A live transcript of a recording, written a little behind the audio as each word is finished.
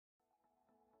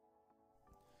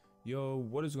Yo,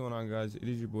 what is going on, guys? It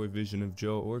is your boy Vision of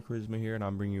Joe or Charisma here, and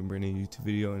I'm bringing you a brand new YouTube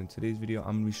video. And in today's video,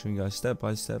 I'm going to be showing you guys step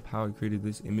by step how I created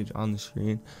this image on the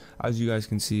screen. As you guys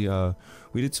can see,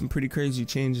 we did some pretty crazy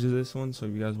changes to this one, so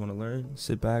if you guys want to learn,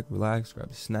 sit back, relax, grab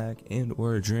a snack and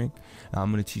or a drink, and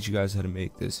I'm going to teach you guys how to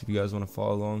make this. If you guys want to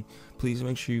follow along, please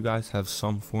make sure you guys have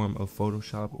some form of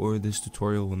Photoshop, or this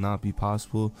tutorial will not be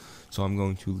possible. So I'm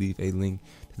going to leave a link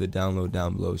to the download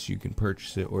down below so you can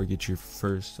purchase it or get your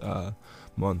first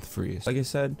month free. So like I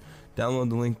said, download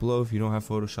the link below if you don't have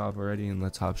Photoshop already, and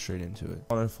let's hop straight into it. If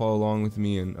you want to follow along with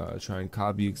me and try and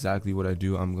copy exactly what I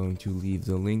do, I'm going to leave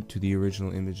the link to the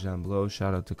original image down below.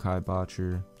 Shout out to Kai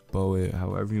Botcher, Boet,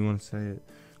 however you want to say it,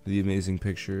 for the amazing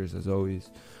pictures as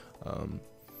always.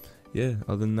 Yeah,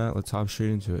 other than that, let's hop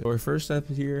straight into it. So our first step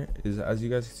here is, as you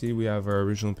guys can see, we have our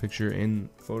original picture in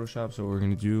Photoshop. So what we're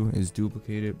going to do is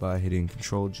duplicate it by hitting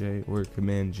Control J or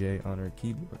Command J on our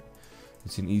keyboard.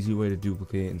 It's an easy way to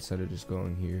duplicate instead of just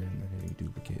going here and then hitting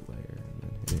duplicate layer and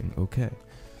then hitting OK.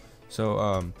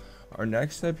 So our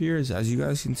next step here is, as you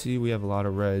guys can see, we have a lot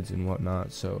of reds and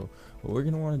whatnot. So what we're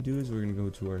going to want to do is we're going to go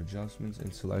to our adjustments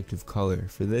and selective color.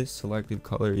 For this, selective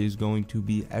color is going to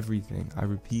be everything. I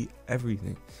repeat,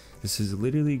 everything. This is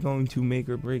literally going to make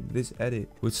or break this edit.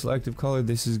 With selective color,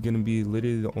 this is going to be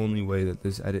literally the only way that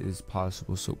this edit is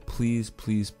possible. So please,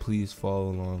 please, please follow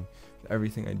along with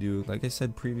everything I do. Like I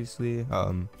said previously,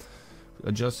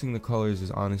 adjusting the colors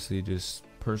is honestly just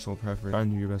personal preference. Try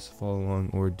and do your best to follow along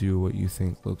or do what you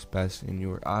think looks best in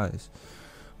your eyes.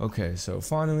 Okay, so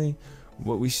finally,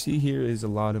 what we see here is a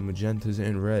lot of magentas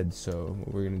and reds. So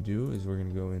what we're going to do is we're going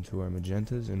to go into our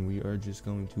magentas, and we are just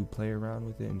going to play around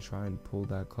with it and try and pull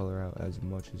that color out as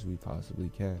much as we possibly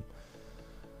can.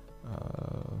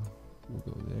 We'll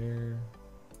go there,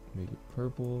 make it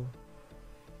purple,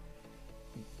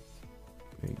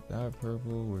 make that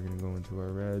purple. We're going to go into our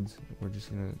reds. We're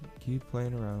just going to keep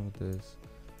playing around with this,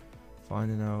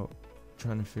 finding out,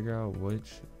 trying to figure out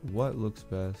what looks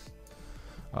best.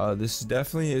 This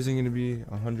definitely isn't going to be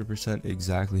 100%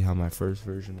 exactly how my first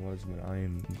version was, but I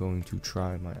am going to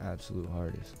try my absolute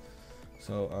hardest.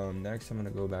 So next I'm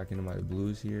going to go back into my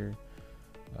blues here.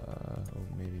 Oh,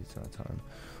 maybe it's not time.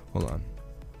 Hold on.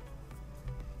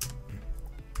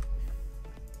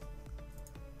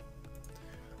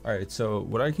 Alright, so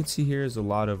what I can see here is a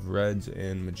lot of reds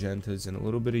and magentas and a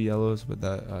little bit of yellows, but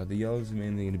that the yellows are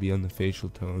mainly going to be on the facial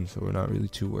tone, so we're not really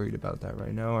too worried about that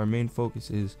right now. Our main focus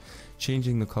is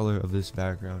changing the color of this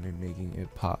background and making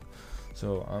it pop.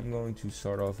 So I'm going to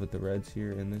start off with the reds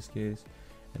here in this case,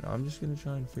 and I'm just going to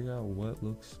try and figure out what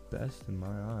looks best in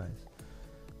my eyes.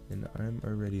 And I'm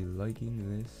already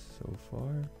liking this so far.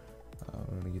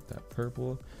 I'm going to get that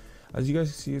purple. As you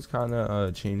guys can see, it's kind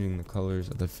of changing the colors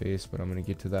of the face, but I'm going to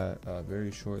get to that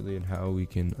very shortly and how we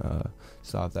can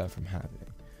stop that from happening.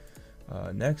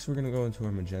 Next, we're going to go into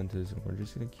our magentas, and we're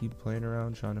just going to keep playing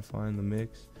around, trying to find the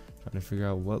mix, trying to figure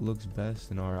out what looks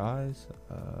best in our eyes.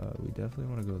 We definitely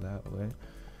want to go that way,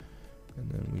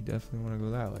 and then we definitely want to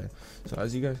go that way. So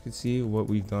as you guys can see, what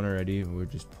we've done already, we're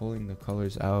just pulling the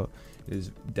colors out. It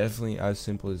is definitely as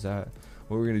simple as that.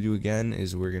 What we're going to do again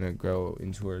is we're going to go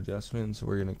into our adjustments. So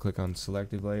we're going to click on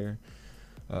selective layer,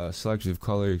 selective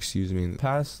color, excuse me. In the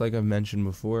past, like I've mentioned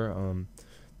before,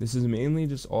 this is mainly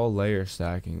just all layer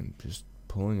stacking, just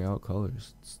pulling out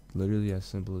colors. It's literally as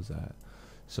simple as that.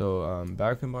 So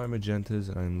back in my magentas,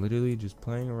 and I'm literally just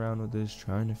playing around with this,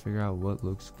 trying to figure out what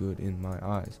looks good in my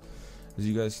eyes. As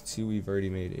you guys can see, we've already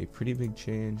made a pretty big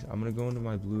change. I'm going to go into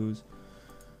my blues.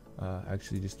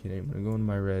 Actually, just kidding. I'm going to go into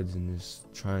my reds and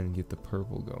just try and get the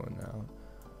purple going now.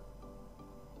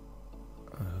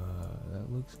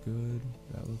 That looks good.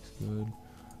 That looks good.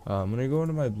 I'm going to go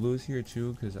into my blues here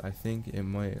too, because I think it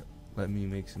might let me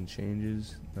make some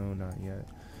changes. No, not yet.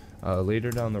 Later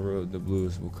down the road, the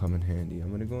blues will come in handy. I'm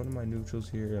going to go into my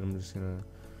neutrals here, and I'm just going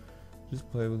to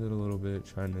play with it a little bit,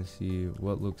 trying to see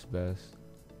what looks best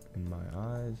in my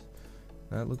eyes.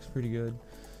 That looks pretty good.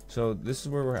 So this is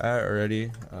where we're at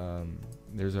already.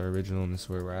 There's our original, and this is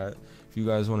where we're at. If you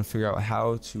guys want to figure out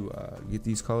how to get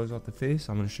these colors off the face,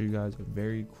 I'm going to show you guys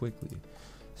very quickly.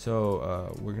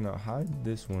 So we're going to hide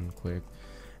this one quick,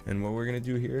 and what we're going to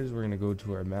do here is we're going to go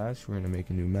to our mask. We're going to make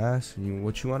a new mask, and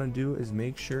what you want to do is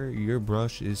make sure your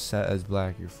brush is set as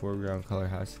black. Your foreground color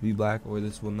has to be black, or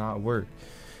this will not work.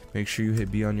 Make sure you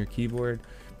hit B on your keyboard,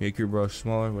 make your brush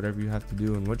smaller, whatever you have to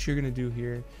do. And what you're going to do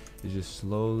here is just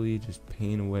slowly just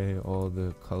paint away all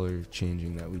the color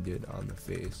changing that we did on the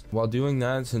face. While doing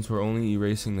that, since we're only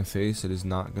erasing the face, it is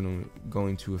not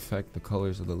going to affect the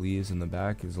colors of the leaves in the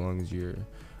back, as long as you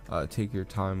take your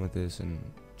time with this and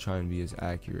try and be as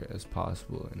accurate as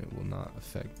possible, and it will not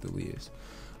affect the leaves.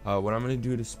 What I'm going to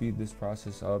do to speed this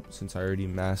process up, since I already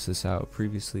masked this out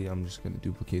previously, I'm just going to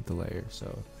duplicate the layer.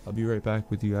 So I'll be right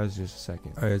back with you guys in just a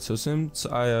second. Alright, so since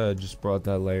I just brought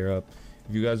that layer up,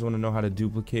 if you guys want to know how to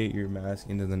duplicate your mask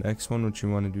into the next one, what you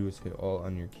want to do is hit Alt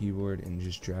on your keyboard and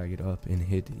just drag it up and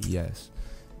hit yes.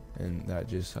 And that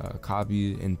just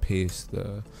copy and paste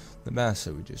the mask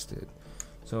that we just did.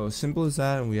 So as simple as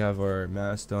that, and we have our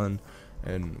mask done,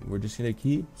 and we're just going to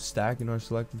keep stacking our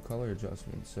selective color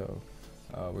adjustments. So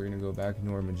we're going to go back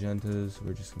into our magentas.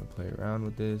 We're just going to play around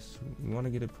with this. We want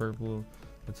to get it purple.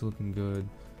 That's looking good.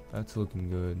 That's looking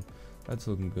good. That's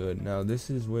looking good. Now this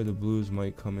is where the blues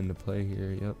might come into play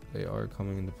here. Yep, they are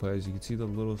coming into play. As you can see, the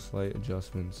little slight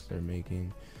adjustments they're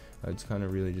making. It's kind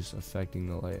of really just affecting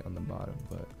the light on the bottom,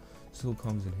 but still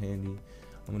comes in handy.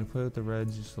 I'm going to play with the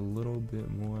reds just a little bit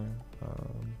more.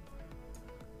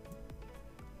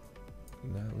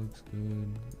 That looks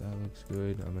good. That looks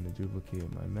good. I'm going to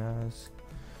duplicate my mask.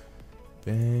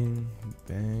 Bang,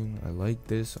 bang. I like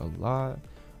this a lot.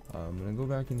 I'm going to go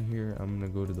back in here. I'm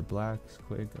going to go to the blacks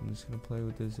quick. I'm just going to play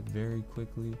with this very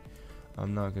quickly.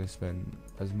 I'm not going to spend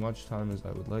as much time as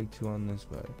I would like to on this,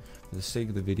 but for the sake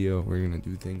of the video, we're going to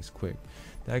do things quick.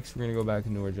 Next, we're going to go back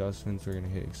into our adjustments. We're going to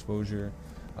hit exposure.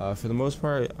 For the most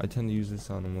part, I tend to use this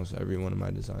on almost every one of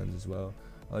my designs as well.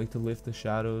 I like to lift the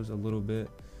shadows a little bit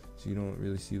so you don't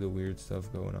really see the weird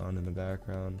stuff going on in the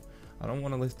background. I don't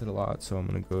want to lift it a lot, so I'm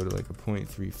going to go to like a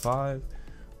 0.35. I'm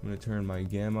going to turn my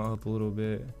gamma up a little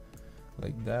bit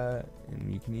like that,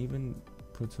 and you can even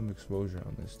put some exposure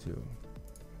on this too.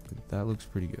 That looks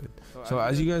pretty good. So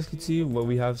as you guys can see, what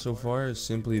we have so far is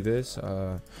simply this.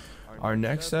 Our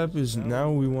next step is now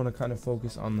we want to kind of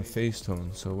focus on the face tone.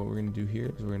 So what we're going to do here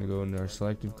is we're going to go into our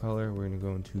selective color. We're going to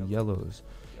go into yellows.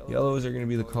 Yellows are going to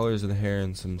be the colors of the hair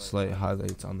and some slight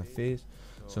highlights on the face.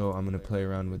 So I'm going to play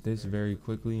around with this very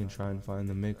quickly and try and find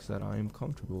the mix that I am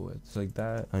comfortable with. It's like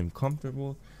that. I'm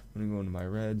comfortable. I'm going to go into my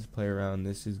reds, play around.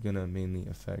 This is going to mainly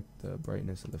affect the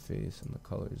brightness of the face and the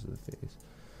colors of the face.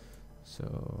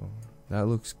 So that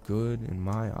looks good in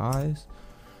my eyes.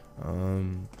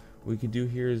 What we can do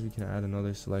here is we can add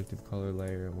another selective color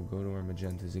layer. We'll go to our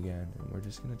magentas again, and we're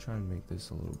just going to try and make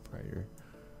this a little brighter.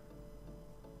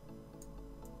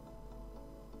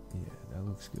 Yeah, that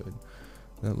looks good.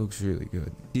 That looks really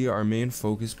good. See, our main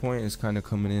focus point is kind of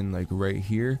coming in like right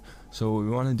here. So what we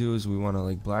want to do is we want to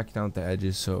like blacken out the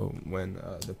edges, so when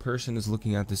the person is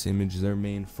looking at this image, their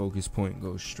main focus point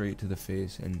goes straight to the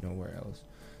face and nowhere else.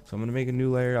 So I'm going to make a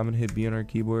new layer. I'm going to hit B on our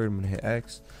keyboard. I'm going to hit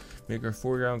X, make our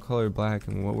foreground color black,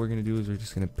 and what we're going to do is we're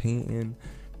just going to paint in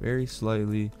very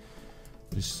slightly,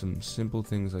 just some simple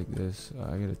things like this.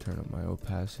 I got to turn up my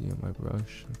opacity on my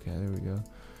brush. Okay, there we go.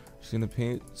 Just going to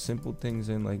paint simple things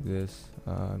in like this.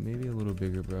 Maybe a little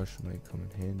bigger brush might come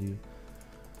in handy.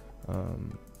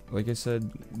 Like I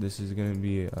said, this is going to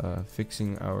be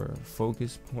fixing our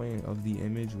focus point of the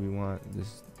image. We want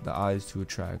the eyes to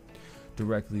attract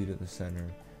directly to the center,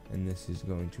 and this is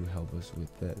going to help us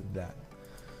with that.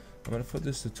 I'm going to put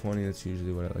this to 20. That's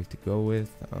usually what I like to go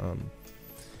with.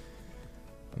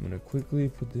 I'm going to quickly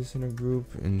put this in a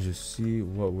group and just see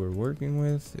what we're working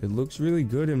with. It looks really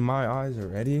good in my eyes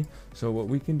already. So what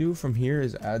we can do from here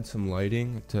is add some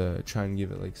lighting to try and give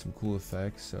it like some cool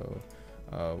effects. So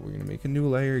we're going to make a new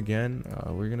layer again.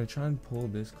 We're going to try and pull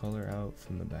this color out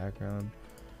from the background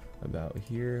about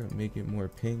here, make it more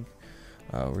pink.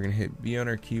 We're going to hit B on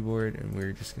our keyboard, and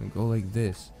we're just going to go like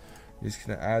this. We're just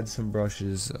going to add some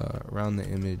brushes around the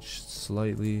image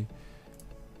slightly,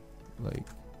 like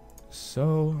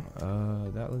so.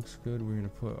 That looks good. We're going to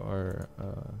put our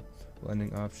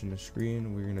blending option to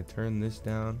screen. We're going to turn this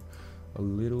down a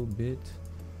little bit.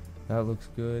 That looks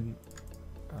good.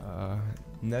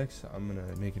 Next, I'm going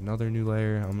to make another new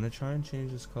layer. I'm going to try and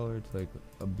change this color to like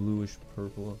a bluish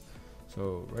purple.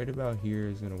 So right about here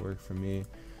is going to work for me.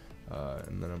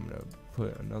 And then I'm going to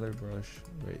put another brush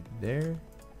right there.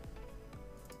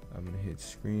 I'm going to hit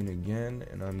screen again,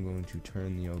 and I'm going to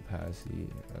turn the opacity,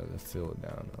 the fill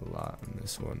down a lot on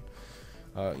this one.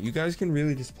 You guys can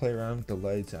really just play around with the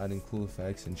lights, adding cool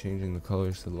effects and changing the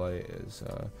colors to the light is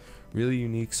really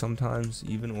unique. Sometimes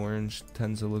even orange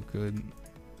tends to look good in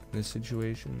this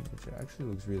situation, which actually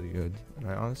looks really good, and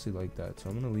I honestly like that. So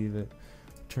I'm going to leave it,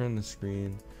 turn the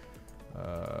screen,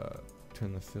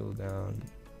 turn the fill down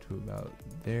to about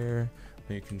there.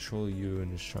 Hit Control U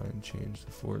and just try and change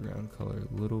the foreground color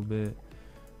a little bit.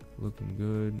 Looking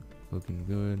good, looking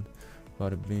good.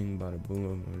 Bada bing, bada boom.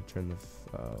 I'm gonna turn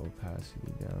the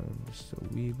opacity down just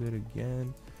a wee bit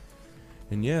again.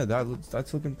 And yeah,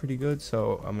 that's looking pretty good.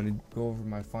 So I'm gonna go over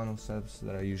my final steps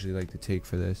that I usually like to take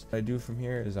for this. What I do from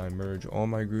here is I merge all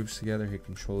my groups together, hit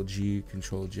Control G,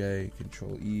 Control J,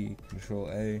 Control E, Control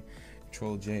A,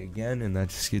 Control J again, and that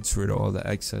just gets rid of all the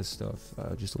excess stuff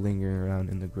just lingering around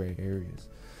in the gray areas.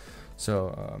 So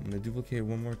I'm gonna duplicate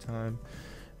one more time.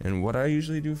 And what I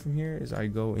usually do from here is I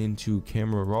go into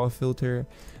camera raw filter,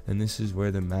 and this is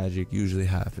where the magic usually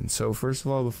happens. So first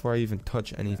of all, before I even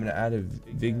touch anything, I'm gonna add a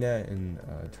vignette and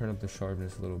turn up the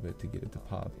sharpness a little bit to get it to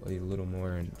pop a little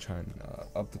more and try and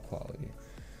up the quality.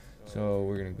 So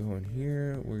we're gonna go in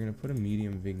here, we're gonna put a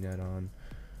medium vignette on.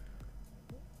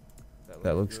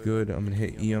 That looks good. I'm gonna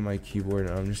hit E on my keyboard,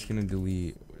 and I'm just gonna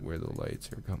delete where the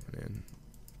lights are coming in,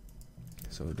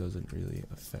 so it doesn't really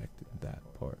affect that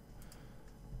part.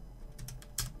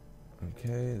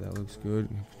 Okay, that looks good.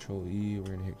 Control E,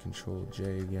 we're gonna hit Control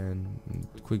J again, and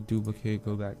quick duplicate,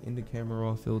 go back into camera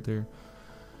raw filter.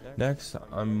 Next,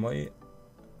 I'm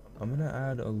gonna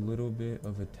add a little bit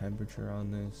of a temperature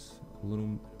on this, a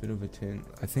little bit of a tint.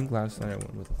 I think last night I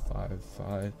went with a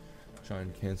 5.5,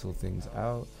 trying to cancel things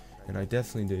out, and I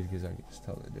definitely did because I could just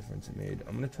tell the difference it made.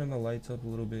 I'm gonna turn the lights up a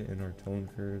little bit in our tone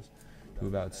curves to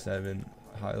about 7.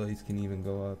 Highlights can even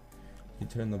go up. You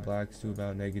turn the blacks to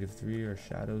about -3 or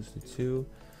shadows to 2.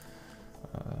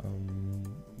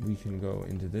 We can go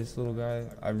into this little guy.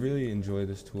 I really enjoy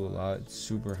this tool a lot. It's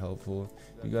super helpful.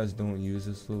 If you guys don't use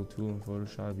this little tool in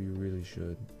Photoshop, you really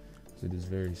should, because it is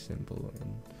very simple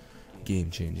and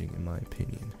game-changing in my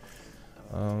opinion.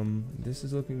 This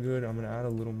is looking good. I'm gonna add a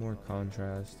little more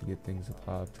contrast to get things to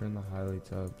pop. Turn the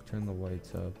highlights up, turn the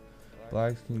whites up.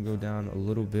 Blacks can go down a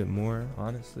little bit more,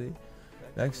 honestly.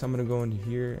 Next, I'm going to go into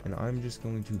here, and I'm just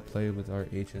going to play with our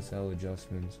HSL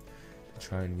adjustments to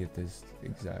try and get this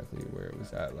exactly where it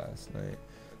was at last night.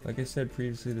 Like I said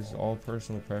previously, this is all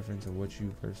personal preference of what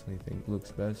you personally think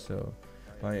looks best, so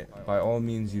by all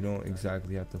means, you don't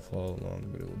exactly have to follow along,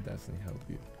 but it will definitely help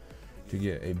you to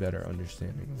get a better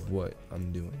understanding of what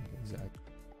I'm doing exactly.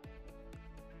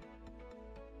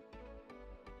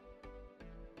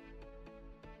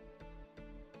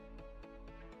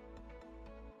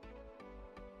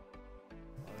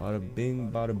 Bada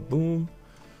bing, bada boom.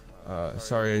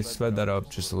 Sorry, I sped that up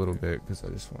just a little bit because I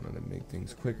just wanted to make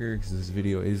things quicker, because this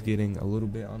video is getting a little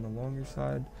bit on the longer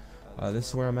side. This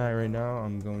is where I'm at right now.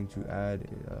 I'm going to add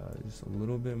just a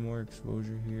little bit more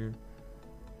exposure here,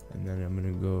 and then I'm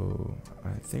gonna go,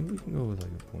 I think we can go with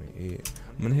like a 0.8.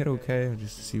 I'm gonna hit OK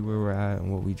just to see where we're at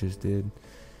and what we just did.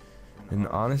 And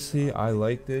honestly, I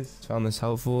like this, found this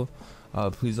helpful.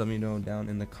 Please let me know down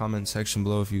in the comment section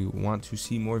below if you want to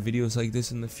see more videos like this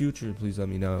in the future. Please let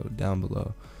me know down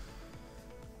below.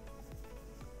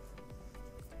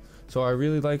 So I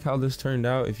really like how this turned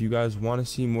out. If you guys want to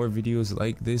see more videos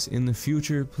like this in the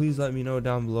future, please let me know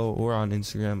down below or on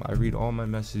Instagram. I read all my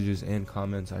messages and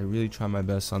comments. I really try my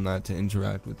best on that to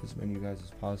interact with as many of you guys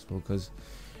as possible, because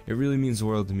it really means the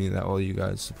world to me that all you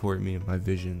guys support me and my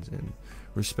visions and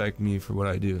respect me for what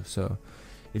I do. So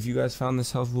if you guys found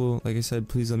this helpful, like I said,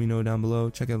 please let me know down below.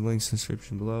 Check out the links in the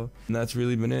description below. And that's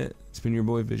really been it. It's been your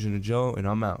boy Vision of Joe, and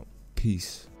I'm out.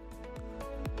 Peace.